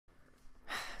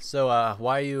So,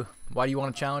 why do you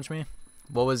want to challenge me?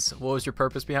 What was your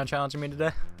purpose behind challenging me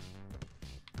today?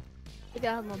 Because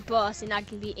I'm a boss and I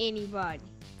can beat anybody.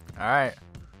 All right.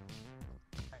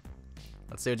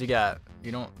 Let's see what you got.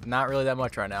 Not really that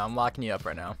much right now. I'm locking you up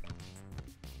right now.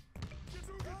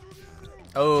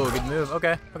 Oh, good move.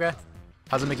 Okay, okay.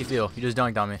 How's it make you feel? You just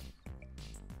dunked on me.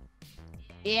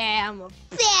 Yeah, I'm a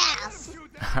boss.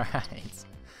 All right.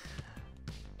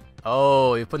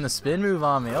 Oh, you're putting the spin move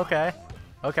on me. Okay.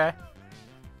 Okay.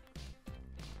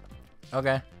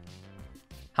 Okay.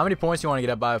 How many points do you want to get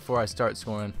up by before I start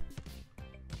scoring?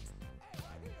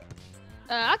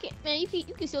 I can't, man. You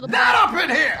can steal the ball. Not up in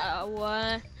here!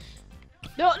 What?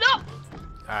 No, no.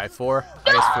 Alright, 4.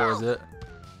 I guess 4 is it.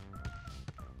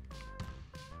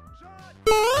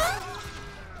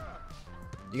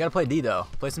 You gotta play D though.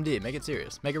 Play some D. Make it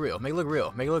serious. Make it real. Make it look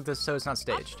real. Make it look so it's not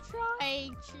staged. I'm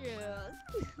trying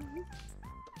to.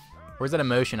 Where's that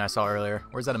emotion I saw earlier?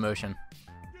 Where's that emotion?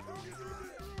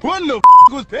 What the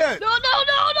was that? No, no,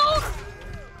 no,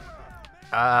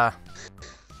 no.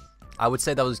 I would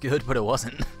say that was good, but it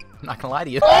wasn't. I'm not gonna lie to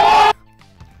you.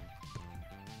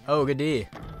 Oh, good D.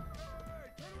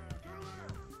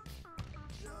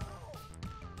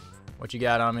 What you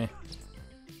got on me?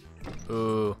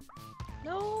 Ooh.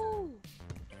 No.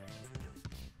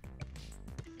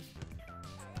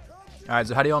 Alright,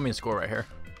 so how do you want me to score right here?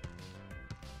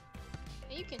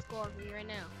 You can score over me right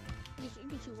now. You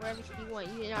can shoot wherever you want.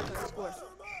 You're not gonna score.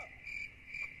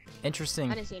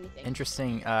 Interesting. I didn't see anything.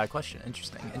 Interesting question.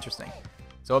 Interesting.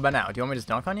 So what about now? Do you want me to just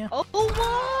dunk on you? Oh,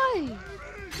 why?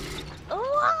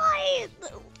 Why?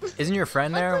 Isn't your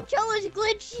friend there? My controller's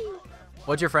glitchy.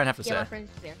 What'd your friend have to Yeah, my say?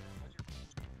 friend's there.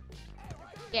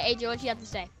 Yeah, AJ, what you have to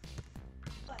say?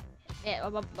 Yeah,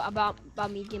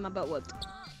 about me getting my butt whooped.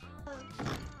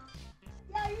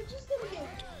 Yeah, you're just gonna get.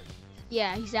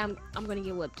 Yeah, he said I'm gonna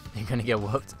get whipped. You're gonna get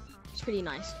whooped. It's pretty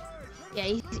nice.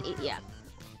 Yeah, yeah.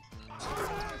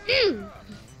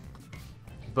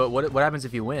 But what happens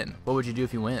if you win? What would you do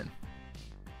if you win?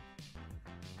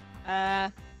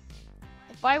 If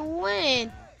I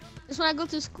win, just when I go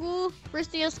to school,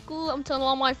 first day of school, I'm telling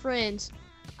all my friends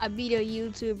I beat a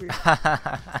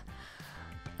YouTuber.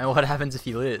 And what happens if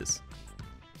you lose?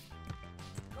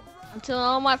 I'm telling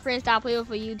all my friends that I play with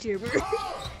a YouTuber.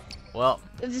 Well,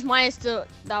 It's just minus the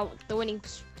winning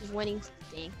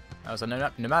thing. oh, so no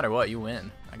matter what, you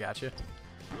win. I got you.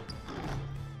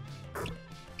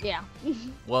 Yeah.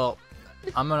 Well,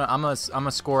 I'm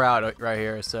gonna score out right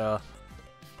here. So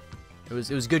it was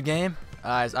a good game.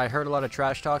 I heard a lot of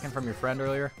trash talking from your friend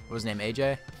earlier. What was his name?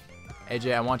 AJ.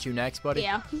 AJ, I want you next, buddy.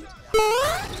 Yeah.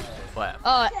 What?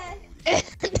 Oh.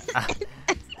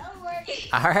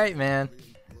 All right, man.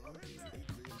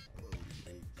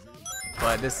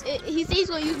 But this He says he's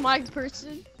gonna use my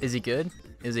person. is he good?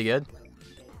 Is he good?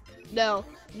 No.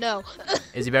 No.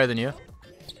 Is he better than you?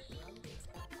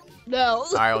 No.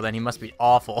 All right, well then he must be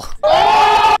awful.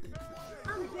 I'm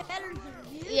better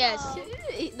than you. Yes.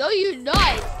 No, you're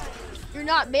not. You're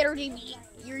not better than me.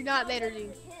 You're not better than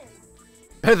me.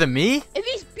 Better than me? If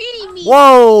he's beating me.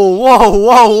 Whoa, whoa,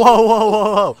 whoa, whoa, whoa,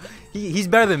 whoa, whoa. He's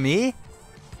better than me?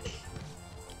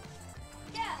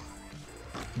 Yeah.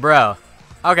 Bro.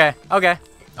 Okay.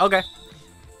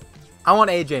 I want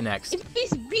AJ next. If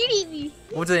he's beating me.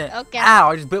 What's it? Okay. Ow,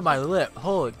 I just bit my lip.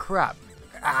 Holy crap.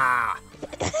 Ah.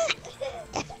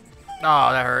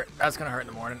 Oh, that hurt. That's gonna hurt in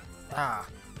the morning. Ah.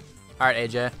 Alright,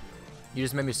 AJ. You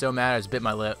just made me so mad I just bit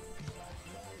my lip.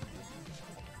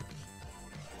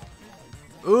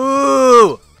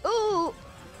 Ooh! Ooh.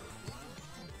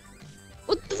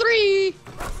 With the 3.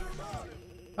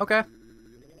 Okay.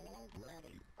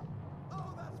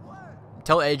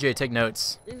 Tell AJ take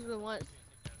notes. This is the one.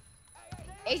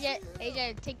 AJ,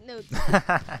 take notes.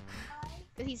 'Cause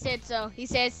he said so. He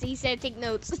said take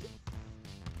notes.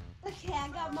 Okay, I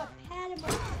got my pad and my.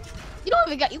 You don't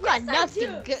even got. You got Yes, I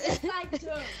nothing. do. Yes, I do.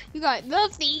 You got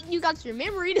nothing. You got your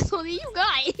memory. That's all that you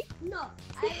got. No,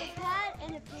 I have a pad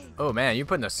and a pen. Oh man, you're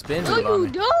putting a spin No, move on you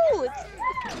me. don't.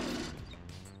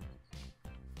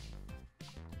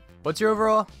 What's your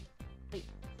overall?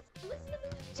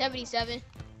 77.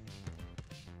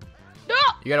 No.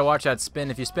 You gotta watch that spin.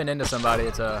 If you spin into somebody,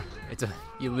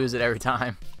 you lose it every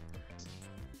time.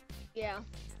 Yeah,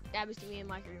 that happens to me in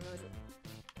my career mode.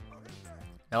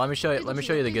 Now let me show you. Let me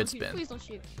show you the good spin. Please don't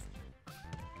shoot.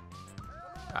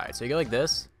 All right, so you go like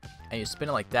this, and you spin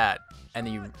it like that, and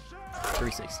then you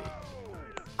 360.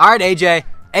 All right, AJ.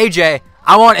 AJ,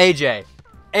 I want AJ.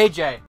 AJ.